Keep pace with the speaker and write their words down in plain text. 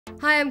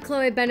Hi, I'm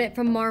Chloe Bennet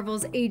from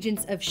Marvel's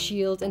Agents of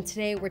S.H.I.E.L.D. and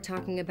today we're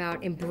talking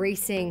about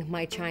embracing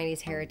my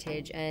Chinese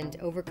heritage and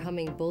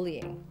overcoming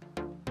bullying.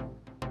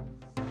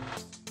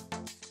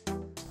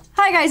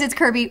 Hi guys, it's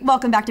Kirbie.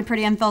 Welcome back to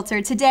Pretty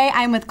Unfiltered. Today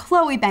I'm with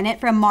Chloe Bennet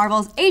from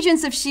Marvel's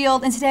Agents of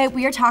S.H.I.E.L.D. and today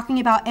we are talking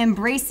about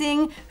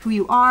embracing who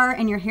you are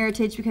and your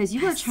heritage because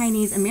you are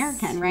Chinese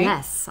American, right?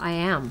 Yes, I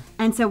am.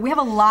 And so we have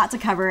a lot to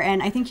cover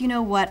and I think you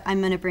know what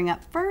I'm gonna bring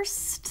up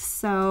first,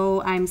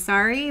 so I'm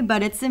sorry,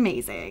 but it's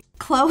amazing.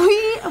 Chloe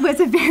was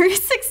a very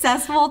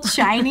successful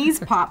Chinese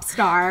pop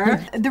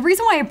star. The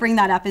reason why I bring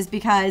that up is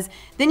because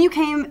then you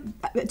came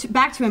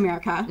back to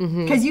America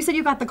because you said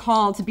you got the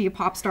call to be a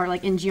pop star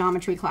like in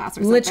geometry class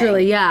or something.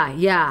 Literally,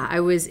 yeah. I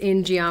was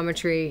in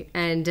geometry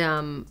and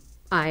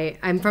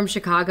I'm from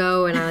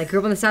Chicago and I grew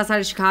up on the south side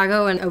of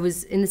Chicago and I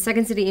was in the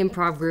Second City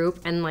improv group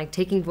and like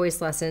taking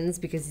voice lessons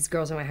because these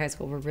girls in my high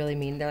school were really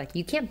mean. They're like,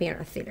 you can't be in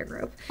our theater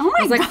group. Oh my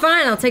I was like, God.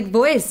 fine, I'll take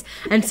voice.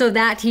 And so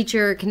that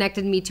teacher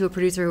connected me to a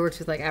producer who works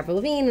with like Avril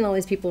Lavigne and all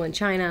these people in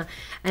China.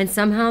 And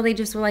somehow they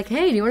just were like,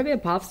 hey, do you want to be a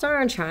pop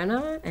star in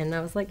China? And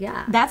I was like,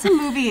 yeah. That's a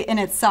movie in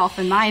itself,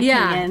 in my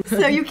opinion. Yeah.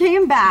 So you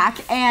came back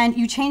and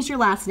you changed your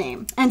last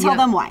name and tell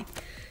them why.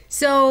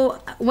 So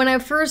when I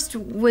first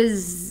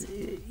was,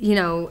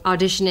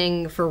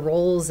 auditioning for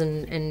roles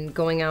and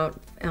going out,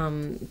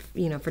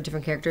 for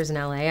different characters in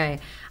LA,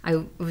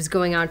 I was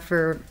going out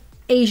for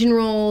Asian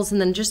roles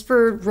and then just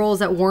for roles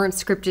that weren't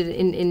scripted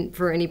in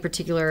for any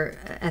particular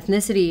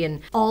ethnicity. And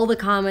all the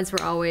comments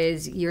were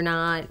always, you're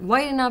not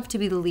white enough to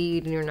be the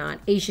lead and you're not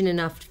Asian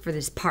enough for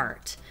this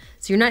part.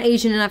 So you're not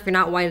Asian enough, you're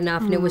not white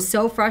enough. And it was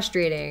so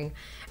frustrating.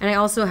 And I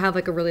also have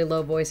like a really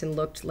low voice and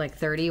looked like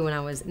 30 when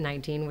I was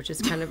 19, which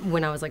is kind of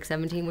when I was like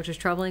 17, which was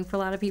troubling for a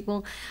lot of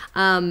people.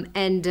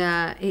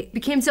 It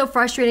became so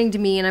frustrating to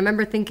me. And I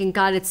remember thinking,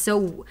 God,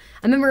 I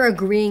remember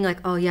agreeing like,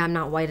 oh yeah, I'm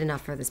not white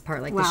enough for this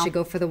part. Like this should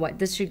go for the white,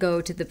 this should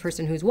go to the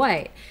person who's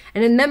white.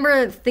 And I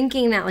remember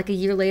thinking that like a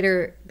year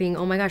later being,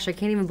 oh my gosh, I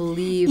can't even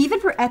believe.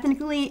 Even for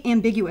ethnically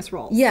ambiguous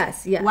roles.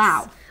 Yes.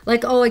 Wow.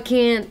 Like, oh, I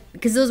can't,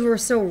 because those were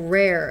so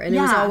rare, and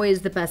it was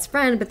always the best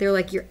friend, but they're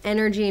like, your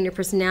energy and your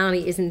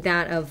personality isn't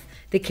that of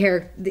the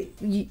character,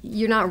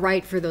 you're not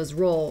right for those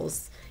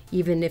roles,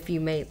 even if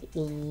you may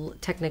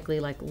technically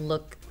like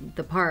look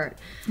the part.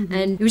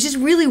 And it was just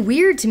really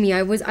weird to me.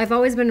 I've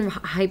always been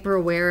hyper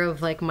aware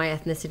of like my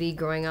ethnicity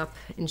growing up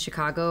in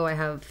Chicago. I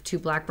have 2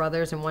 black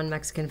brothers and 1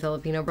 Mexican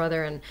Filipino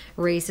brother, and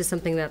race is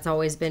something that's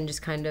always been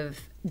just kind of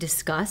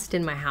discussed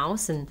in my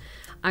house. And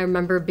I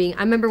remember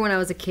when I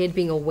was a kid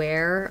being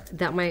aware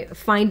that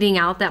finding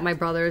out that my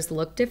brothers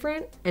looked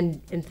different and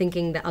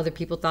thinking that other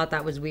people thought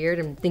that was weird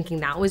and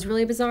thinking that was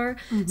really bizarre.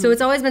 So it's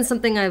always been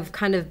something I've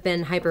kind of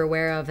been hyper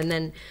aware of. And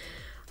then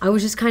I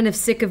was just kind of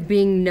sick of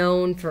being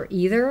known for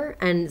either.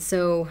 And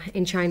so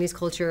in Chinese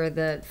culture,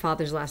 the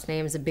father's last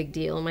name is a big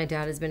deal. And my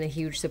dad has been a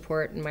huge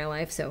support in my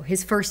life. So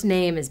his first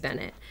name is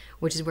Bennet,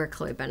 which is where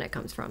Chloe Bennet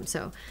comes from.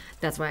 So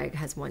that's why it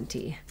has 1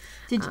 T.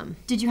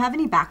 Did you have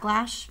any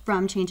backlash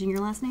from changing your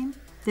last name?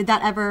 Did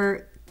that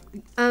ever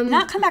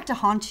not come back to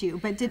haunt you?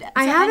 But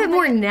I have it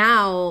more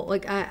now.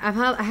 Like I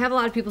have a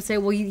lot of people say,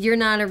 "Well, you're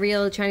not a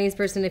real Chinese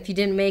person if you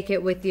didn't make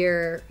it with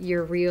your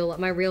real."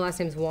 My real last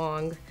name's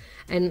Wong,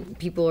 and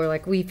people are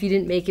like, "Well, if you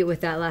didn't make it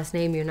with that last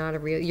name, you're not a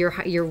real.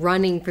 You're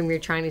running from your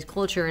Chinese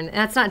culture," and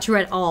that's not true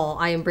at all.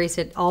 I embrace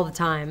it all the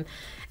time,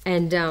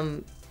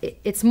 and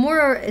it's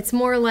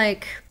more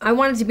like I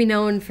wanted to be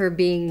known for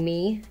being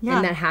me,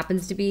 and that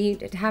happens to be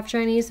half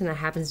Chinese, and that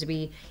happens to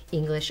be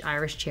English,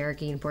 Irish,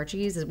 Cherokee, and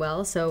Portuguese as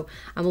well. So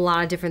I'm a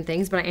lot of different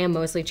things, but I am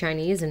mostly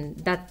Chinese, and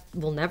that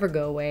will never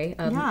go away.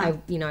 I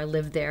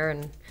lived there,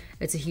 and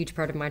it's a huge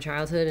part of my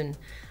childhood,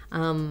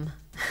 and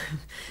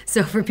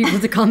so for people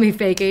to call me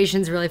fake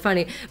Asian is really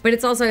funny. But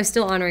it's also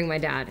still honoring my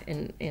dad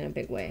in a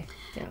big way.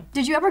 Yeah.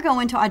 Did you ever go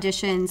into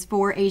auditions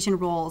for Asian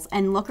roles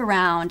and look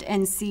around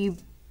and see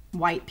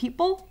white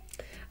people?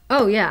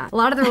 Oh yeah, a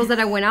lot of the roles that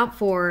I went out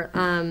for,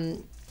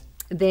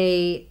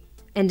 they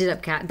ended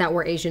up that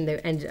were Asian. They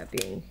ended up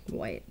being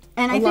white.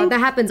 And I think that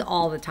happens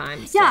all the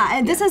time. So, yeah,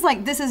 and this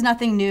is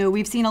nothing new.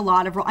 We've seen a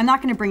lot of. I'm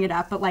not going to bring it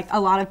up, but like a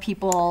lot of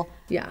people.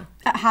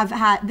 Have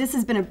had this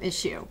has been an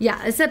issue.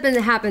 Yeah, it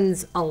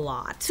happens a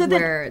lot. So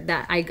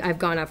I've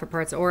gone out for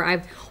parts, or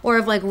I've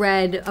like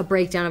read a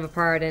breakdown of a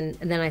part, and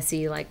then I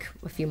see like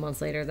a few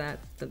months later that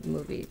the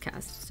movie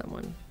cast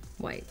someone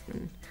white,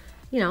 and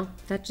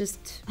that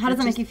just. How does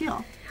that make you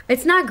feel?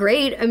 It's not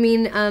great. I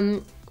mean,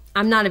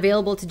 I'm not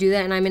available to do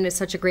that, and I'm in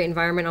such a great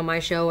environment on my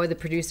show where the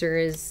producer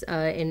is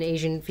an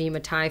Asian female, a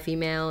Thai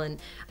female, and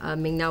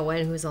Ming Na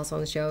Wen, who's also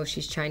on the show.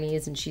 She's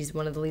Chinese, and she's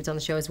one of the leads on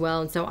the show as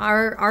well. And so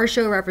our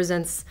show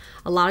represents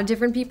a lot of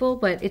different people,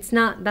 but that's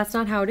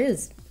not how it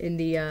is in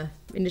the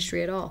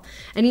industry at all.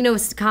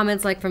 And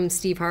comments like from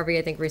Steve Harvey,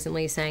 I think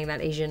recently, saying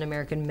that Asian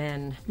American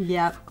men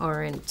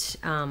aren't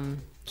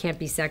can't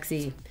be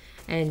sexy.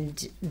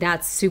 And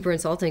that's super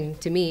insulting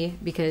to me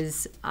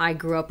because I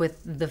grew up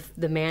with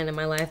the man in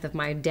my life of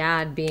my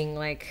dad being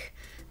like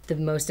the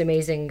most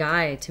amazing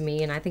guy to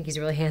me, and I think he's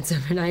really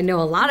handsome, and I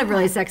know a lot of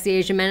really sexy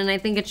Asian men, and I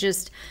think it's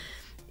just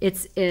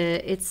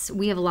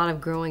we have a lot of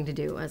growing to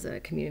do as a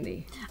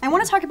community. I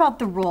want to talk about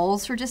the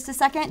roles for just a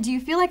second. Do you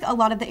feel like a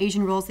lot of the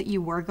Asian roles that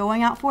you were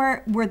going out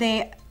for, were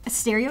they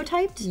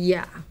stereotyped?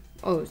 Yeah.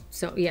 Oh,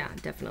 so yeah,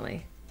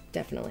 definitely.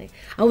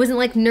 I wasn't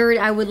like nerd.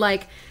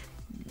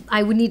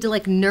 I would need to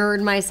like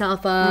nerd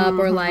myself up,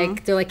 or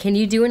like they're like, can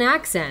you do an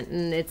accent?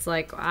 And it's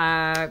like,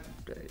 I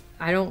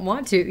don't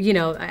want to. You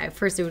know, at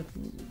first it would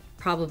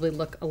probably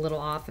look a little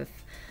off if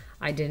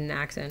I did an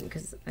accent,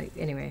 because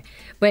anyway.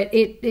 But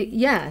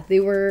yeah,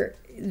 they were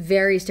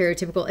very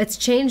stereotypical. It's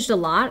changed a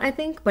lot, I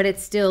think, but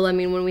it's still, I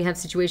mean, when we have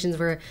situations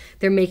where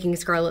they're making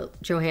Scarlett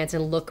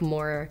Johansson look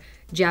more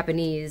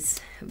Japanese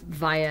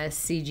via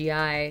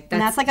CGI.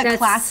 That's a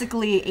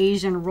classically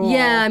Asian role.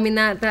 Yeah, I mean,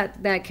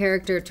 that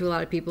character to a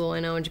lot of people, I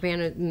know in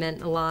Japan it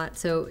meant a lot,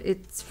 so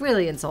it's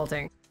really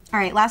insulting. All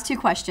right, last two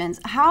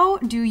questions. How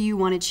do you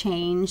want to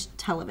change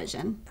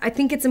television? I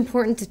think it's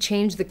important to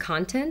change the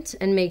content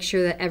and make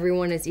sure that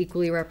everyone is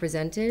equally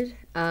represented,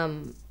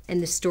 and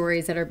the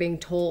stories that are being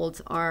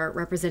told are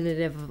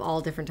representative of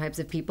all different types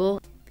of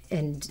people.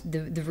 And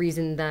the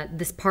reason that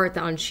this part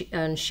on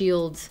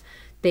S.H.I.E.L.D.,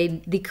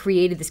 they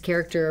created this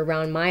character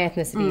around my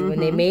ethnicity when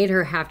they made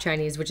her half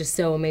Chinese, which is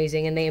so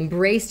amazing, and they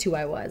embraced who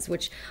I was,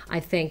 which I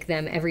thank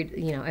them every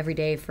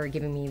day for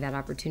giving me that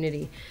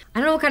opportunity. I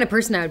don't know what kind of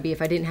person I would be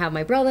if I didn't have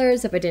my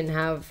brothers, if I didn't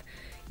have,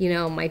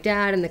 my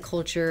dad and the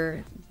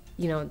culture,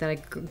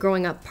 that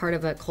growing up part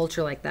of a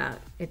culture like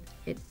that.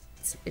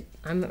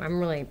 I'm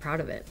really proud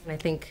of it. And I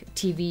think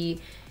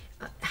TV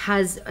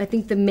I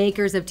think the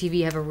makers of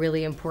TV have a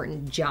really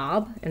important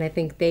job, and I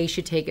think they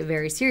should take it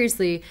very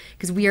seriously,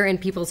 because we are in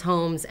people's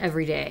homes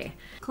every day.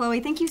 Chloe,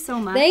 thank you so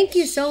much. Thank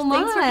you so much.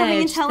 Thanks for coming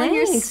and telling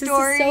your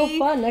story. This is so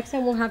fun. Next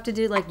time we'll have to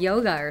do like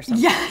yoga or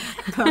something. Yeah,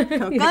 cook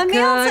a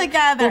meal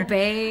together. We'll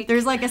bake.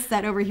 There's like a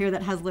set over here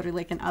that has literally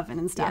like an oven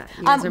and stuff. Yeah,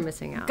 you guys are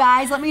missing out.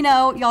 Guys, let me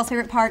know y'all's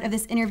favorite part of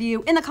this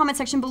interview in the comment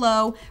section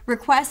below.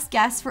 Request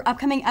guests for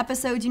upcoming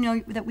episodes. You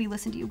know that we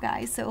listen to you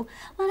guys, so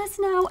let us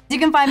know. You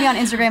can find me on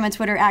Instagram and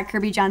Twitter at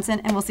Kirbie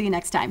Johnson, and we'll see you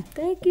next time.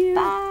 Thank you.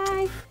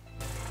 Bye.